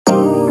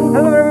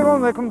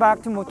everyone, welcome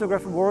back to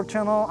Motorgraph World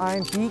channel.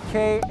 I'm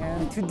BK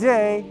and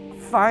today,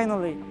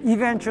 finally,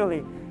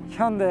 eventually,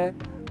 Hyundai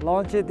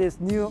launched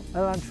this new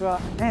Elantra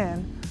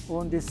N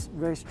on this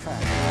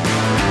racetrack.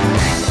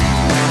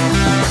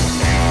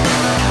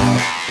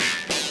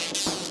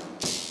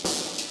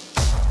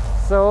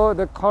 So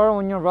the car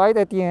on your right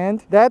at the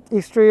end, that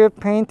exterior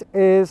paint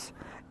is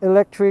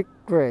electric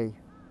gray.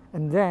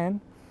 And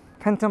then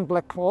phantom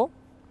black color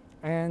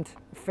and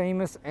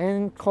famous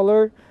N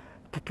color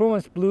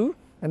performance blue.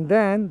 And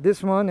then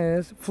this one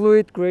is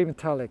fluid gray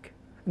metallic.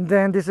 And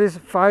then this is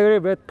fiery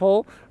red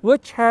pole,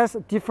 which has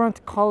a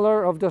different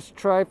color of the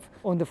stripe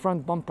on the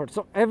front bumper.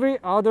 So every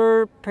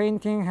other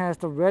painting has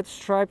the red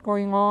stripe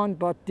going on,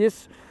 but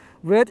this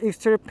red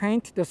exterior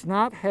paint does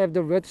not have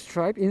the red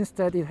stripe.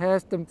 Instead, it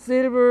has the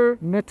silver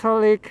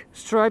metallic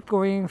stripe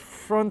going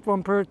front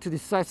bumper to the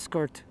side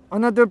skirt.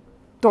 Another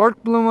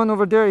dark blue one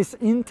over there is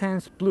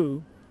intense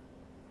blue.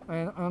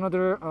 And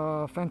another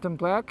phantom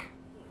black.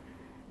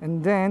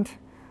 And then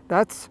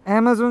that's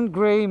Amazon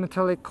gray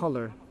metallic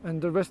color. And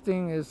the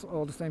resting is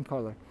all the same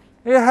color.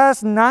 It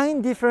has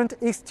 9 different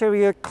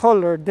exterior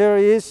color. There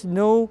is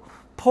no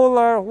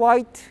polar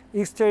white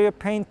exterior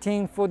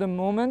painting for the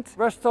moment.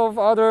 Rest of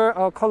other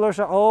colors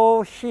are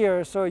all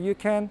here, so you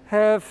can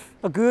have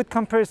a good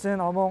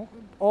comparison among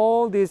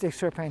all these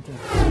exterior paintings.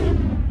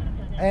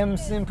 M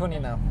Symphony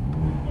now.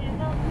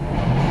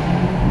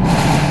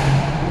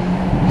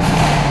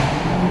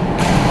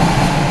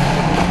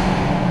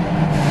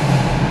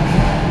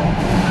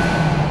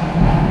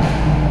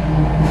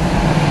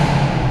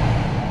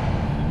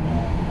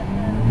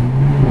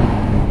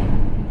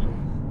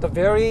 The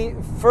very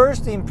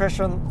first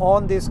impression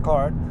on this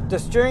car, the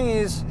steering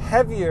is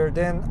heavier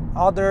than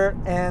other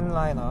N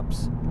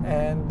lineups,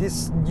 and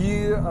this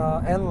new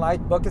N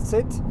Light bucket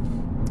seat,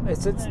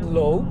 it's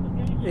low,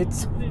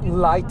 it's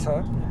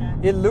lighter,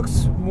 it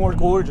looks more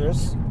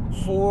gorgeous.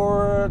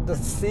 For the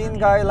thin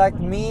guy like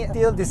me,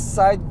 still this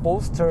side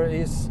bolster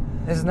is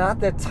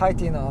not that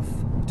tight enough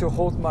to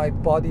hold my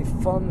body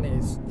firmly.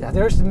 Yeah,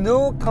 there's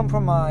no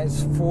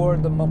compromise for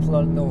the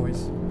muffler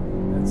noise.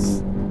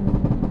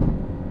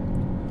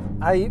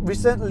 I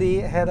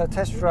recently had a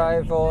test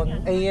drive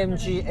on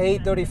AMG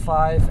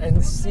A35 and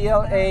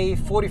CLA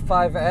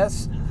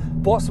 45S.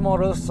 Both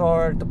models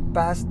are the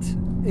best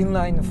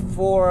inline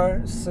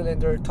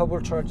 4-cylinder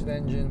turbocharged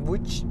engine,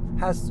 which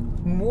has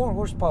more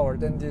horsepower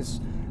than this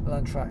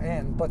Elantra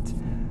N, but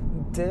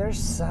their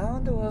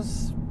sound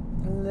was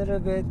a little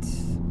bit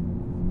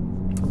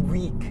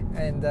weak,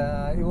 and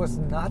it was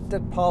not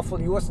that powerful,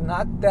 it was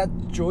not that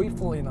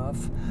joyful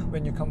enough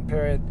when you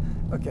compare it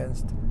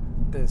against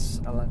this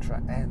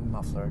Elantra N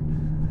muffler.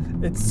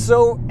 It's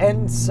so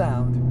N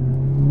sound.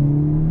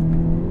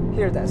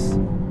 Hear this.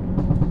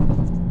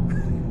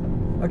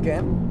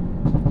 Again.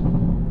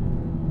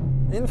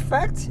 In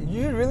fact,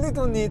 you really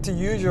don't need to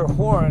use your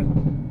horn,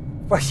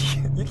 but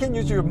you can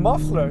use your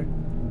muffler.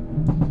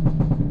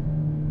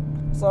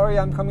 Sorry,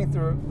 I'm coming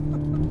through.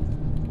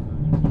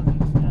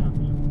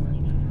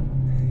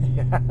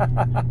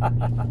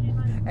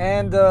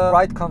 And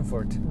ride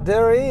comfort.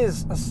 There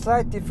is a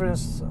slight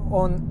difference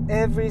on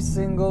every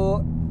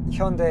single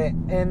Hyundai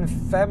N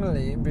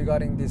family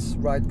regarding this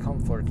ride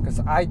comfort, because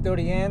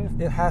i30N,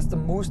 it has the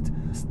most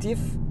stiff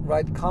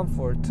ride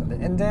comfort,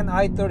 and then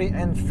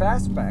i30N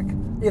Fastback,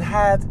 it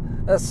had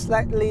a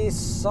slightly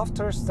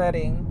softer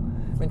setting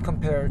when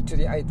compared to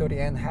the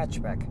i30N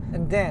hatchback.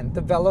 And then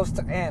the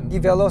Veloster N. The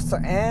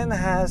Veloster N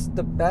has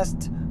the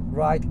best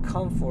ride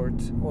comfort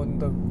on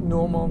the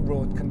normal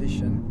road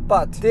condition.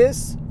 But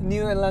this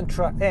new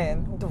Elantra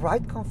N, the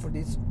ride comfort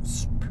is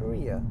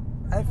superior.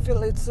 I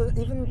feel it's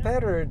even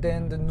better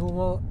than the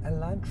normal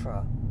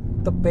Elantra,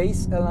 the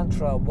base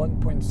Elantra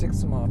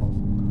 1.6 model.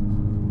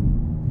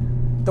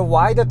 The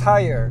wider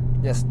tire,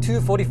 yes,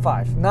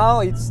 245. Now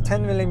it's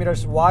 10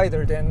 millimeters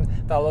wider than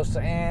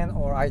Veloster N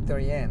or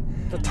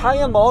i30N. The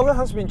tire model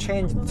has been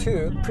changed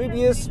too.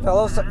 Previous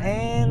Veloster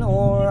N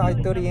or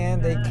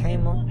i30N, they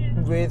came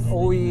with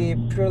OE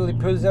purely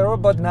Pure Zero,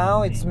 but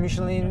now it's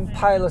Michelin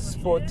Pilot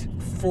Sport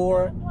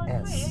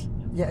 4S.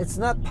 Yeah, it's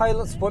not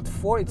Pilot Sport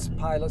 4, it's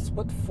Pilot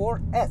Sport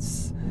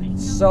 4S.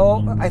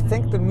 So I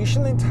think the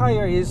Michelin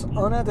tire is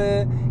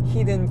another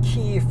hidden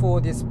key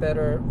for this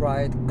better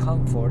ride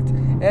comfort.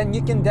 And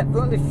you can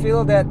definitely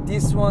feel that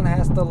this one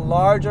has the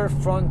larger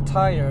front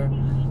tire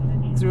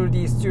through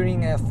the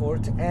steering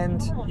effort,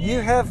 and you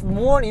have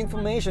more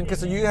information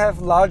because you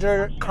have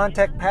larger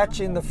contact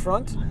patch in the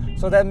front.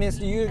 So that means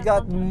you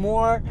got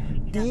more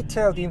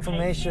detailed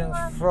information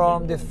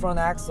from the front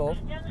axle.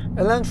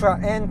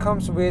 Elantra N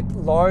comes with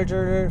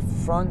larger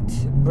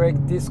front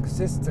brake disc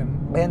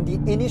system, and the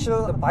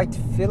initial bite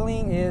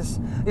feeling is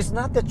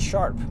not that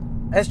sharp.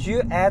 As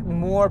you add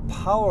more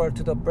power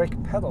to the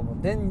brake pedal,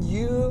 then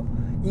you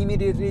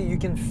immediately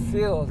can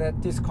feel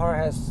that this car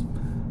has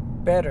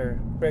better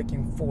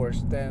braking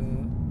force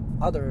than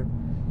other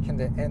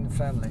Hyundai N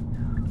family.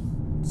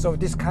 So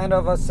this kind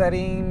of a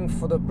setting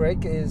for the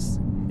brake is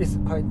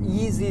quite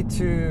easy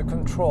to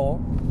control,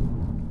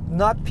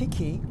 not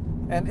picky,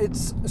 and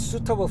it's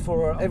suitable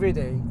for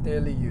everyday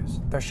daily use.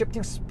 The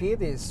shifting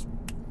speed is,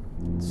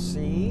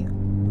 see,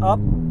 up,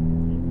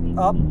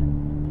 up,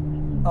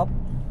 up,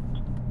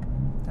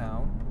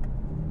 down.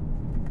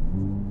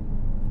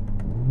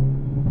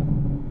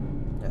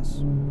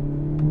 Yes.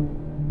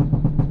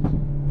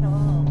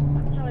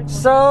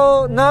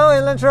 So now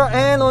Elantra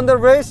N on the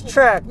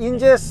racetrack in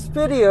this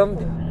stadium,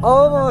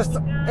 almost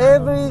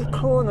every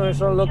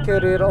corners are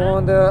located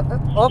on the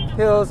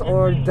uphills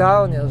or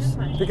downhills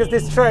because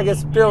this track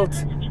is built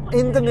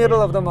in the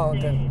middle of the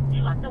mountain.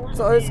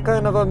 So it's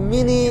kind of a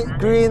mini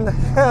green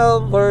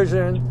hell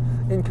version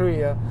in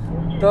Korea.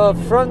 The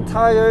front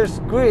tires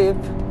grip,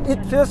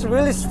 it feels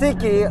really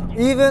sticky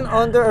even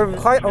under a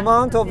quite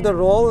amount of the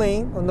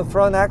rolling on the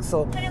front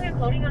axle.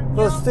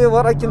 But still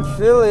what I can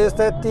feel is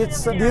that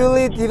it's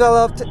newly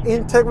developed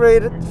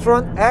integrated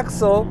front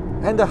axle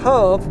and the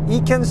hub,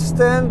 it can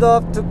stand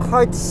up to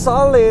quite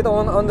solid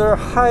on under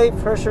high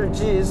pressure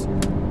G's.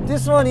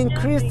 This one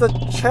increased the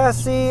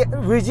chassis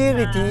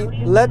rigidity,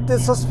 let the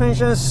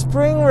suspension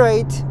spring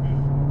rate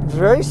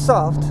very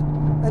soft,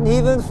 and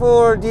even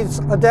for this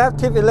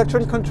adaptive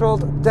electronic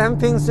controlled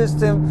damping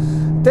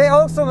system, they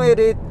also made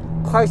it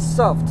quite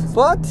soft.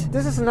 But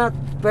this is not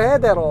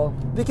bad at all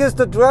because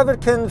the driver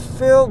can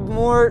feel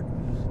more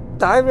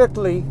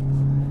directly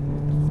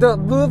the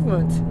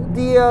movement,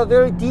 the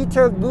very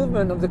detailed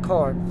movement of the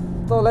car.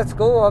 So let's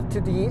go up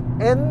to the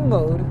N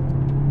mode,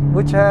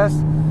 which has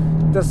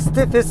the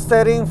stiffest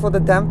setting for the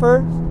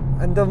damper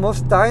and the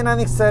most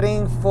dynamic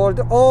setting for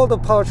all the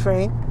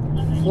powertrain.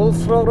 Full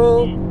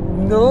throttle,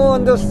 no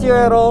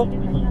understeer at all.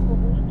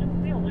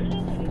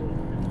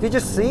 Did you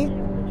see?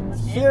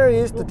 Here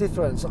is the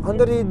difference.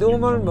 Under the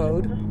normal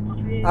mode,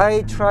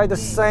 I tried the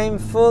same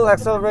full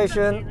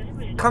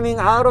acceleration coming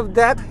out of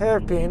that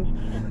hairpin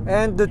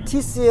and the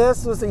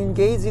TCS was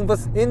engaging, but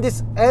in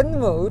this N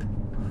mode,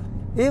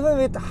 even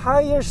with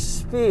higher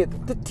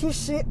speed, the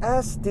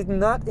TCS did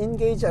not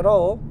engage at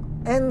all,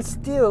 and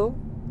still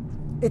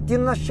it did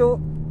not show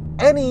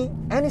any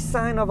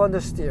sign of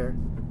understeer.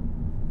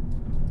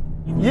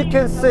 You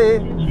can see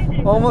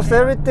almost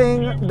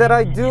everything that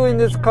I do in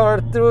this car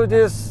through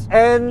this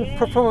N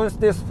performance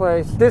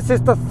display. This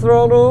is the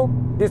throttle,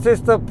 this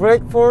is the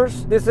brake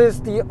force, this is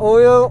the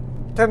oil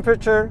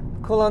temperature,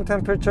 coolant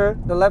temperature,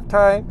 the lap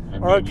time,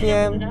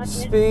 RPM,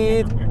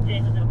 speed,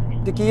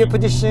 the gear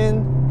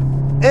position,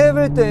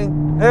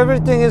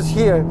 everything is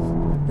here.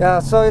 Yeah,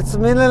 so it's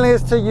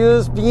meaningless to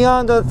use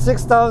beyond the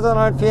 6,000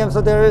 RPM, so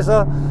there is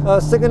a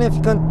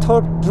significant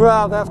torque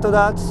drop after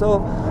that.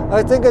 So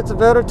I think it's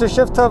better to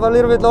shift up a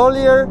little bit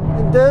earlier.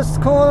 In this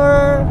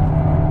corner,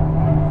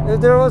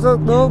 if there was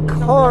no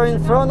car in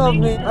front of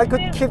me, I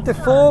could keep the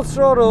full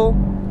throttle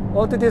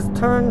onto this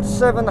turn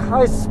 7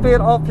 high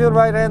speed uphill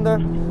right-hander.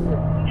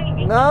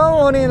 Now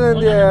on in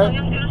the air.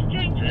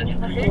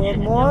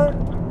 One more.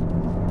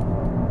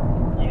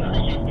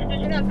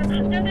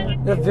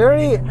 They're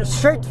very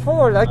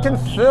straightforward. I can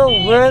feel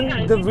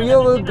when the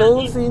wheel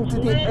goes into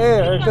the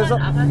air because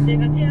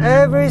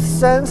every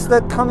sense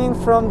that coming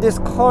from this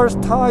car's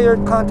tire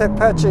contact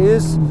patch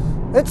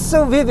it's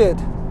so vivid.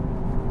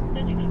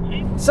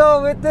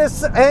 So with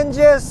this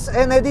NGS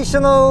an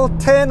additional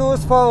 10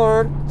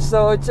 horsepower,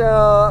 so its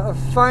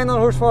final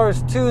horsepower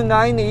is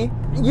 290.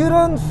 You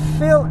don't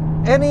feel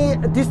any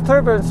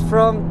disturbance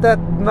from that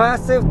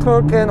massive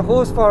torque and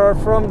horsepower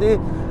from the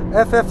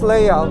FF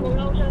layout.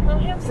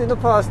 In the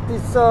past,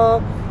 this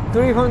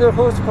 300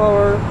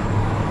 horsepower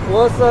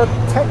was a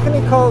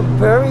technical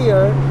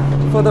barrier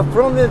for the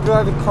front-wheel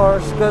drive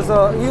cars because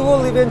you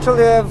will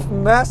eventually have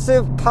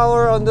massive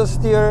power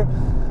understeer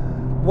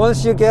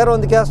once you get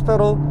on the gas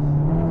pedal.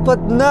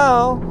 But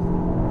now,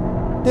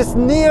 this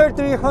near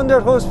 300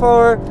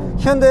 horsepower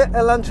Hyundai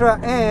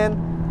Elantra N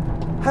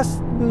has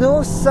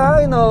no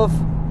sign of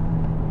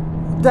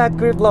that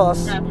grip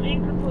loss.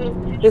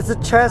 It's the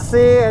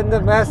chassis and the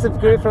massive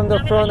grip from the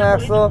front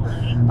axle.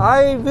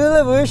 I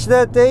really wish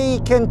that they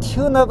can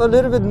tune up a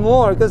little bit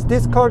more because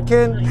this car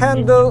can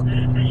handle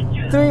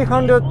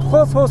 300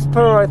 plus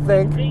horsepower, I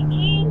think.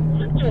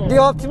 The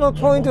optimal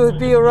point would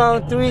be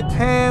around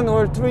 310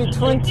 or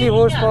 320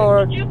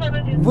 horsepower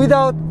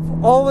without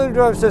all-wheel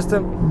drive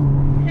system.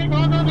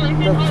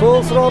 The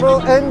full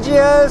throttle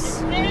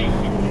NGS.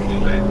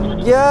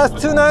 Yes,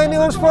 290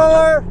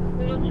 horsepower.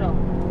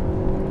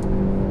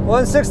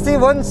 160,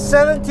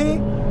 170,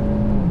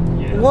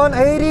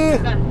 180,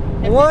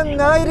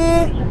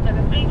 190.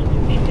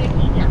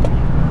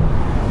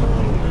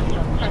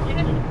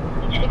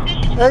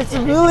 It's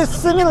really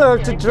similar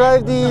to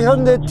drive the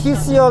Hyundai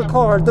TCR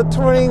car, the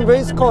touring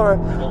race car.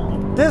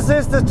 This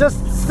is the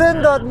just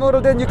standard model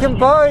that you can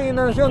buy in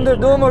a Hyundai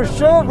normal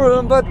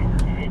showroom, but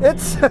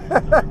it's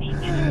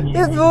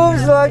it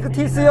moves like a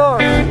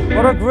TCR.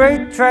 What a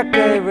great track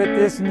day with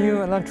this new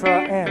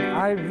Elantra N.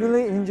 I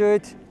really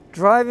enjoyed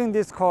driving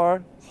this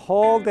car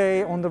whole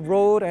day on the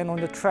road and on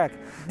the track.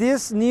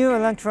 This new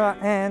Elantra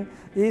N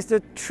is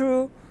the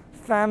true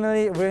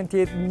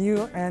family-oriented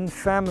new N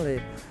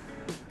family.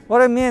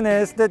 What I mean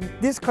is that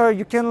this car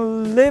you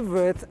can live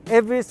with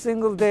every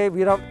single day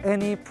without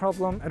any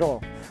problem at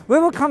all. We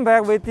will come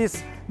back with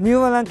this new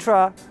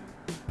Elantra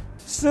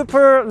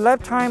super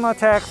lap time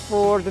attack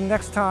for the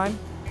next time.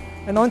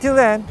 And until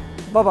then,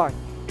 bye-bye.